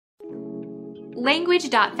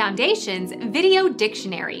Language.Foundation's Video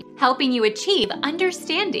Dictionary, helping you achieve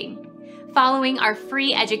understanding. Following our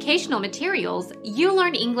free educational materials, you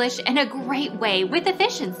learn English in a great way with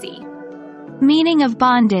efficiency. Meaning of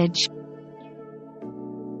bondage.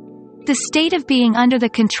 The state of being under the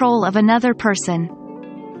control of another person.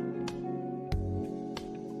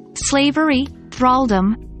 Slavery,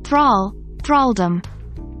 thraldom, thrall, thraldom.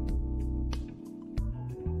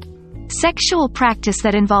 Sexual practice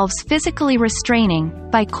that involves physically restraining,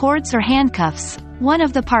 by cords or handcuffs, one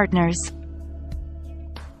of the partners.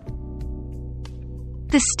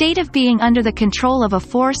 The state of being under the control of a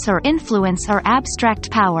force or influence or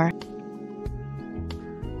abstract power.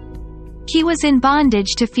 He was in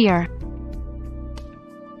bondage to fear.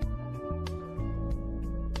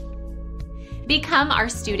 Become our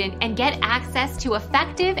student and get access to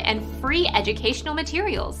effective and free educational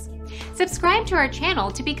materials. Subscribe to our channel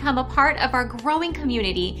to become a part of our growing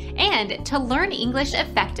community and to learn English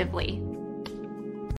effectively.